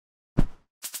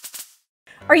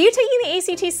Are you taking the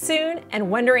ACT soon and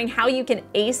wondering how you can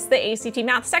ace the ACT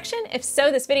math section? If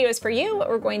so, this video is for you. What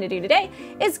we're going to do today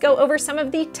is go over some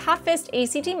of the toughest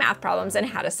ACT math problems and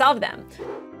how to solve them.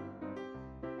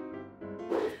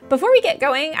 Before we get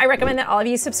going, I recommend that all of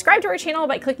you subscribe to our channel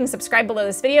by clicking subscribe below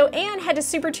this video and head to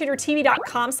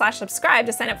SupertutorTV.com/subscribe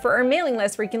to sign up for our mailing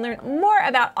list where you can learn more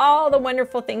about all the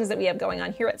wonderful things that we have going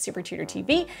on here at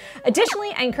SupertutorTV.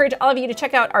 Additionally, I encourage all of you to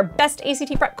check out our best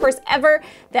ACT prep course ever.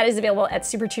 That is available at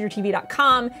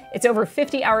SupertutorTV.com. It's over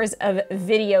 50 hours of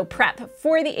video prep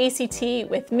for the ACT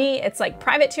with me. It's like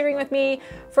private tutoring with me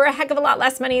for a heck of a lot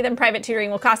less money than private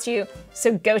tutoring will cost you.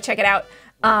 So go check it out.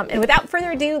 And without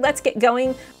further ado, let's get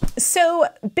going. So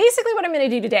basically what I'm going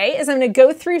to do today is I'm going to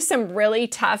go through some really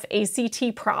tough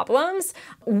ACT problems.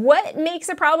 What makes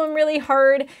a problem really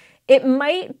hard? It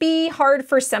might be hard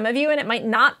for some of you and it might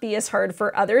not be as hard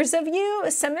for others of you.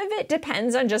 Some of it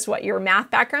depends on just what your math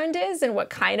background is and what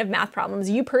kind of math problems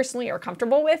you personally are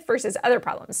comfortable with versus other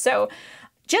problems. So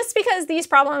just because these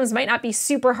problems might not be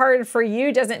super hard for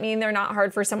you doesn't mean they're not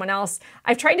hard for someone else.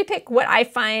 I've tried to pick what I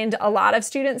find a lot of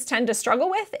students tend to struggle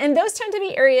with, and those tend to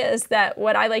be areas that,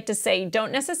 what I like to say,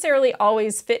 don't necessarily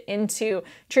always fit into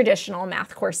traditional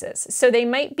math courses. So they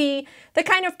might be the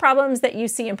kind of problems that you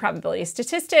see in probability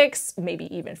statistics,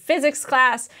 maybe even physics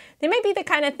class. They might be the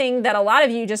kind of thing that a lot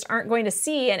of you just aren't going to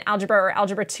see in algebra or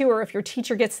algebra 2, or if your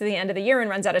teacher gets to the end of the year and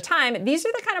runs out of time. These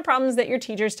are the kind of problems that your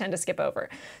teachers tend to skip over.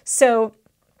 So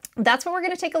that's what we're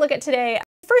going to take a look at today.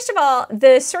 First of all,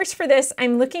 the source for this,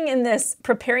 I'm looking in this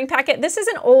preparing packet. This is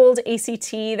an old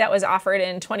ACT that was offered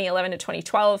in 2011 to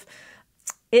 2012.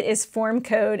 It is form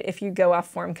code. If you go off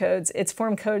form codes, it's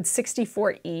form code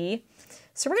 64E.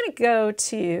 So we're going to go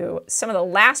to some of the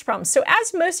last problems. So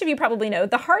as most of you probably know,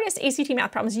 the hardest ACT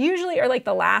math problems usually are like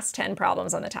the last 10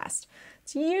 problems on the test.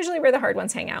 It's usually where the hard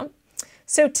ones hang out.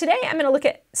 So today I'm going to look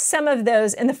at some of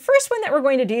those, and the first one that we're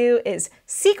going to do is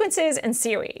sequences and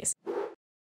series.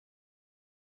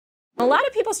 A lot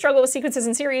of people struggle with sequences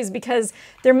and series because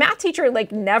their math teacher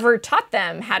never taught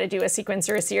them how to do a sequence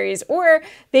or a series, or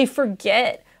they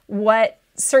forget what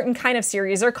certain kind of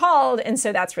series are called, and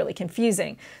so that's really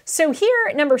confusing. So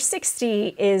here, number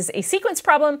 60 is a sequence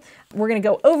problem. We're going to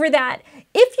go over that.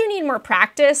 If you need more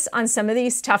practice on some of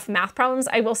these tough math problems,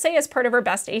 I will say as part of our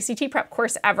best ACT prep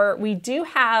course ever, we do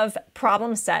have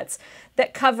problem sets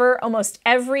that cover almost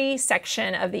every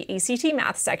section of the ACT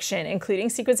math section, including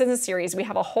sequences and series. We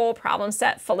have a whole problem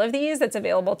set full of these that's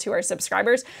available to our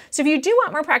subscribers. So if you do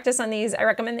want more practice on these, I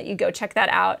recommend that you go check that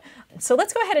out. So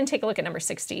let's go ahead and take a look at number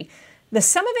 60. The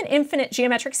sum of an infinite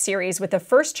geometric series with the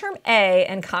first term a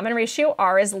and common ratio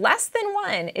r is less than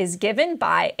 1 is given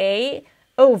by a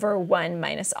over 1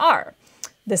 minus r.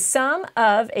 The sum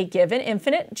of a given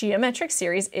infinite geometric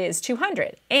series is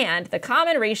 200, and the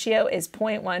common ratio is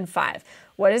 0.15.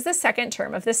 What is the second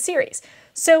term of this series?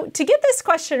 So to get this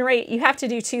question right, you have to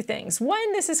do two things.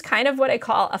 One, this is kind of what I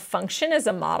call a function as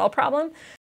a model problem.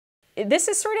 This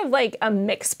is sort of like a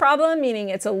mixed problem, meaning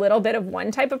it's a little bit of one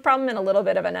type of problem and a little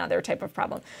bit of another type of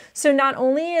problem. So not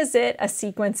only is it a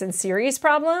sequence and series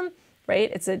problem, right?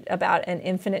 It's about an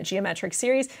infinite geometric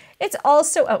series. It's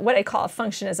also what I call a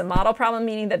function as a model problem,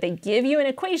 meaning that they give you an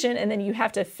equation and then you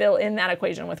have to fill in that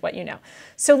equation with what you know.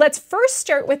 So let's first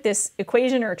start with this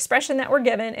equation or expression that we're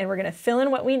given, and we're going to fill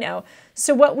in what we know.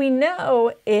 So what we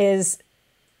know is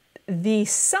the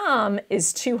sum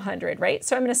is 200, right?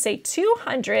 So I'm going to say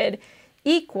 200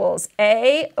 equals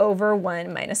a over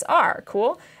 1 minus r.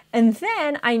 Cool. And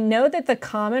then I know that the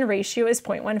common ratio is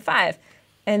 0.15.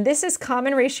 And this is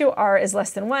common ratio r is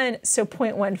less than 1, so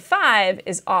 0.15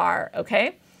 is r,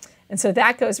 okay? And so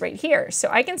that goes right here. So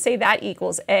I can say that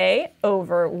equals a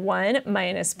over 1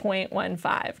 minus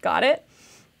 0.15. Got it?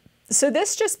 So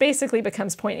this just basically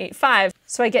becomes 0.85.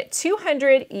 So I get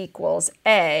 200 equals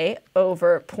a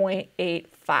over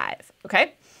 0.85,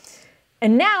 okay?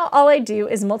 And now all I do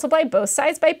is multiply both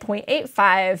sides by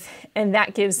 0.85, and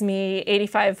that gives me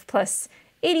 85 plus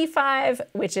 85,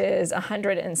 which is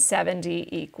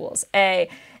 170 equals a.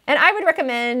 And I would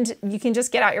recommend you can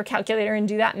just get out your calculator and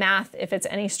do that math if it's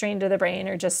any strain to the brain,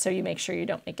 or just so you make sure you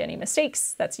don't make any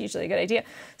mistakes. That's usually a good idea.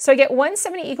 So I get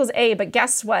 170 equals a, but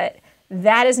guess what?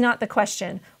 That is not the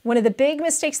question. One of the big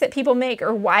mistakes that people make,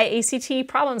 or why ACT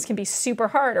problems can be super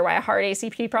hard, or why a hard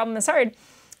ACT problem is hard,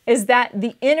 is that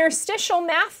the interstitial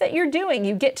math that you're doing,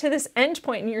 you get to this end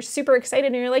point and you're super excited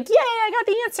and you're like, yay, I got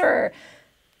the answer.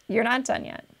 You're not done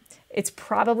yet. It's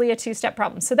probably a two-step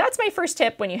problem. So that's my first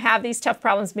tip. When you have these tough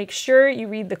problems, make sure you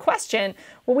read the question.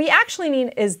 What we actually mean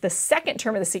is the second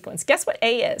term of the sequence. Guess what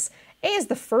a is? A is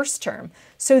the first term.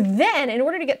 So then, in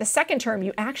order to get the second term,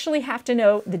 you actually have to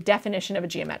know the definition of a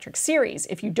geometric series.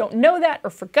 If you don't know that or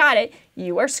forgot it,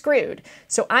 you are screwed.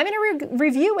 So I'm going to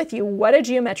review with you what a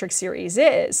geometric series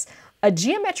is. A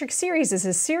geometric series is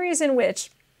a series in which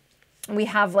we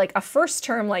have like a first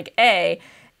term like A,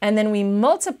 and then we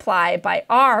multiply by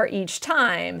r each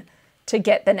time to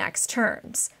get the next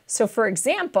terms. So for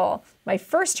example, my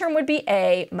first term would be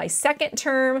A, my second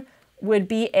term would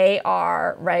be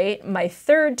AR, right? My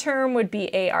third term would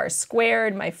be AR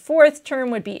squared, my fourth term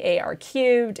would be AR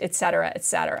cubed,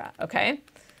 etc., okay?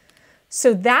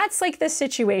 So that's like the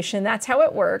situation, that's how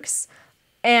it works.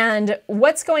 And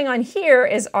what's going on here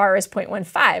is R is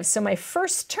 0.15. So my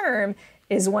first term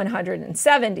is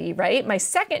 170, right? My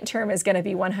second term is gonna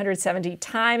be 170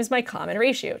 times my common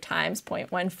ratio, times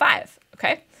 0.15,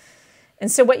 okay?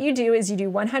 And so what you do is you do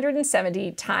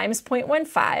 170 times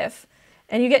 0.15,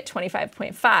 and you get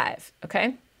 25.5,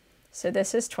 okay? So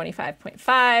this is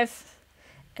 25.5,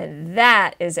 and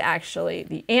that is actually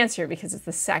the answer because it's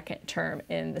the second term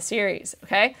in the series,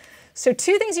 okay? So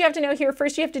two things you have to know here.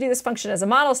 First, you have to do this function as a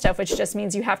model stuff, which just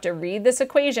means you have to read this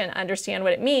equation, understand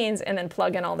what it means, and then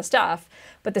plug in all the stuff.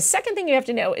 But the second thing you have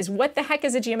to know is what the heck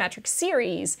is a geometric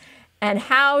series, and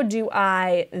how do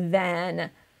I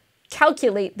then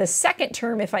calculate the second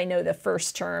term if I know the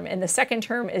first term, and the second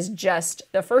term is just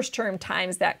the first term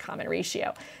times that common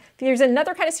ratio. There's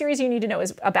another kind of series you need to know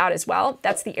about as well.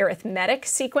 That's the arithmetic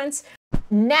sequence.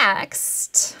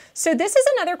 Next, so this is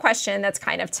another question that's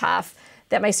kind of tough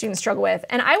that my students struggle with,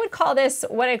 and I would call this,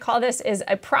 what I call this is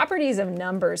a properties of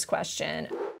numbers question.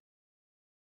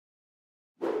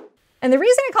 And the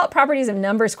reason I call it properties of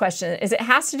numbers question is it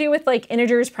has to do with like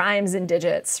integers, primes, and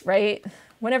digits, right?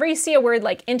 Whenever you see a word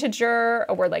like integer,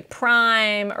 a word like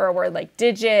prime, or a word like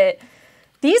digit,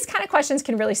 these kind of questions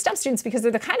can really stump students because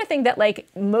they're the kind of thing that like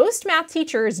most math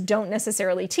teachers don't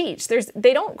necessarily teach.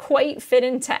 They don't quite fit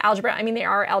into algebra. I mean, they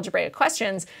are algebraic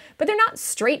questions, but they're not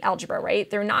straight algebra, right?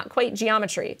 They're not quite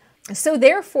geometry. So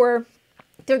therefore,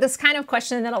 they're this kind of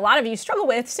question that a lot of you struggle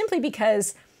with simply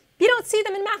because you don't see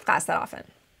them in math class that often.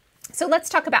 So let's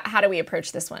talk about how do we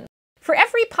approach this one. For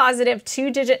every positive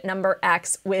two-digit number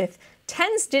x with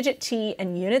tens digit t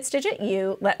and units digit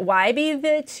u, let y be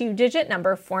the two-digit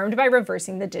number formed by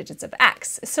reversing the digits of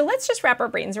x. So let's just wrap our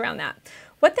brains around that.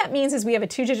 What that means is we have a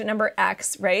two-digit number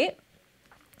x, right?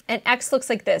 And x looks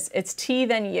like this. It's t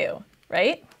then u,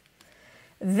 right?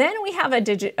 Then we have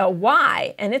a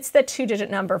y, and it's the two-digit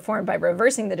number formed by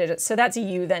reversing the digits. So that's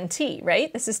u then t,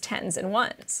 right? This is tens and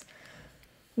ones.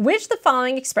 Which the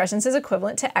following expressions is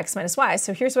equivalent to x minus y?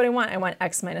 So here's what I want. I want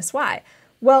x minus y.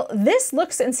 Well, this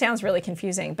looks and sounds really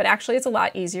confusing, but actually it's a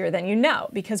lot easier than you know,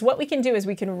 because what we can do is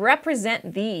we can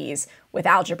represent these with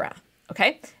algebra,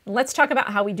 okay? And let's talk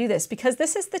about how we do this. Because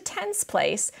this is the tens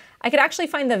place, I could actually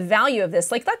find the value of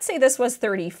this. Like, let's say this was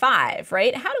 35,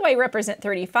 right? How do I represent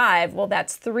 35? Well,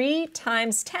 that's 3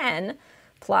 times 10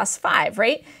 plus 5,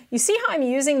 right? You see how I'm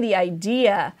using the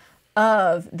idea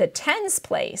of the tens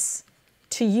place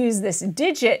to use this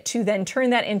digit to then turn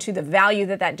that into the value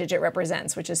that that digit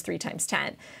represents, which is 3 times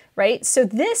 10, right? So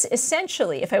this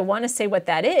essentially, if I want to say what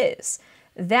that is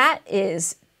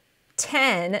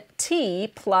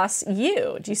 10t plus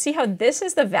u. Do you see how this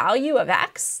is the value of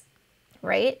x,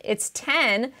 right? It's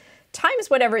 10 times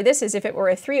whatever this is. If it were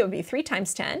a 3, it would be 3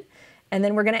 times 10. And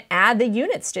then we're going to add the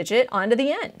units digit onto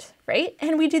the end, right?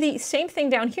 And we do the same thing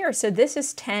down here. So this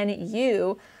is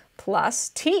 10u plus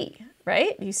t,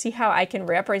 right? You see how I can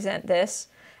represent this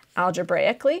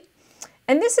algebraically?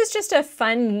 And this is just a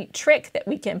fun trick that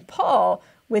we can pull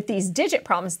with these digit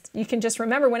problems. You can just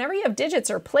remember whenever you have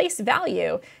digits or place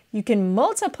value, you can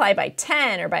multiply by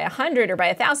 10 or by 100 or by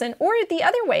 1,000, or the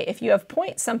other way, if you have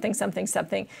point something, something,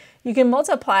 something, you can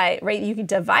multiply, right? You can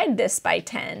divide this by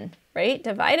 10, right?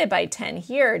 Divided by 10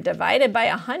 here, divided by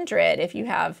 100 if you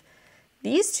have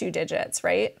these two digits,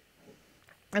 right?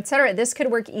 Etc. This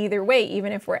could work either way,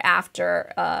 even if we're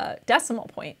after a decimal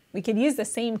point. We could use the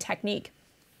same technique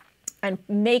and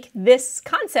make this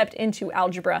concept into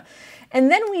algebra. And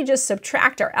then we just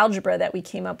subtract our algebra that we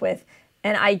came up with,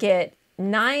 and I get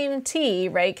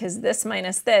 9t, right? Because this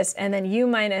minus this, and then u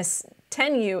minus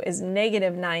 10u is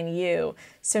negative 9u.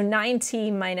 So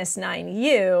 9t minus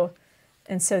 9u,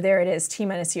 and so there it is, t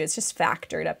minus u. It's just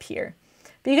factored up here.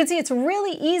 But you can see it's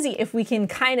really easy if we can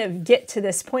kind of get to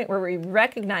this point where we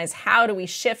recognize how do we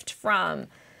shift from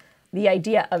the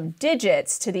idea of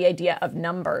digits to the idea of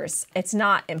numbers. It's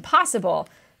not impossible,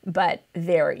 but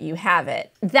there you have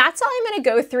it. That's all I'm going to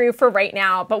go through for right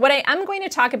now. But what I am going to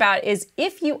talk about is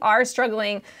if you are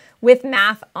struggling with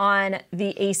math on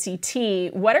the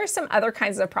ACT, what are some other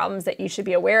kinds of problems that you should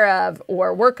be aware of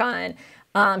or work on?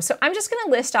 So I'm just going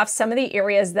to list off some of the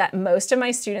areas that most of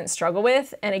my students struggle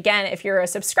with. And again, if you're a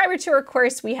subscriber to our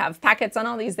course, we have packets on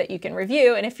all these that you can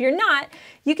review. And if you're not,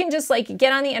 you can just like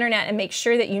get on the internet and make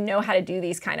sure that you know how to do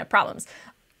these kind of problems.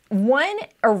 One,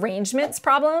 arrangements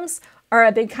problems are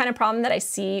a big kind of problem that I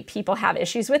see people have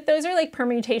issues with. Those are like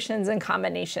permutations and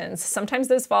combinations. Sometimes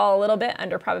those fall a little bit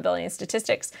under probability and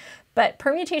statistics, but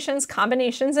permutations,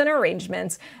 combinations, and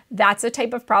arrangements, that's a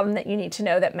type of problem that you need to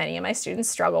know that many of my students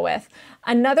struggle with.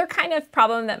 Another kind of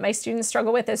problem that my students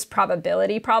struggle with is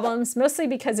probability problems, mostly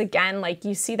because again, like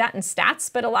you see that in stats,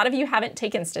 but a lot of you haven't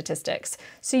taken statistics.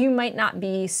 So you might not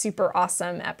be super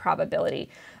awesome at probability.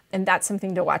 And that's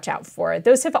something to watch out for.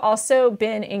 Those have also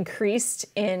been increased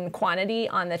in quantity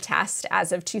on the test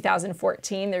as of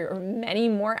 2014. There are many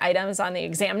more items on the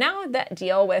exam now that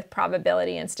deal with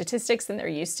probability and statistics than there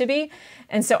used to be.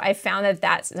 And so I found that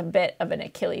that's a bit of an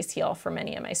Achilles heel for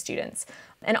many of my students.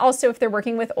 And also if they're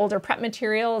working with older prep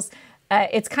materials,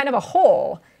 it's kind of a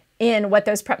hole in what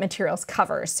those prep materials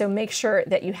cover. So make sure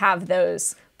that you have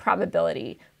those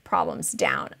probability problems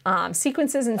down.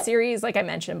 Sequences and series, like I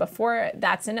mentioned before,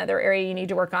 that's another area you need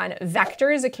to work on.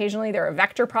 Vectors, occasionally there are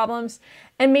vector problems,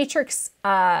 and matrix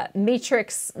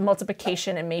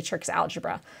multiplication and matrix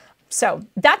algebra. So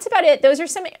that's about it. Those are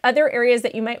some other areas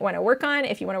that you might want to work on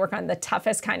if you want to work on the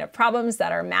toughest kind of problems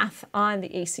that are math on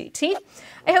the ACT.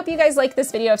 I hope you guys like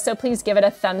this video. If so, please give it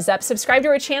a thumbs up. Subscribe to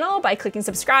our channel by clicking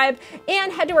subscribe,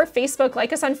 and head to our Facebook,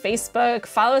 like us on Facebook,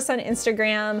 follow us on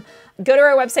Instagram, go to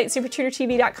our website,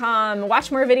 SupertutorTV.com,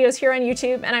 watch more videos here on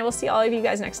YouTube, and I will see all of you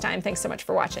guys next time. Thanks so much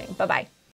for watching. Bye-bye.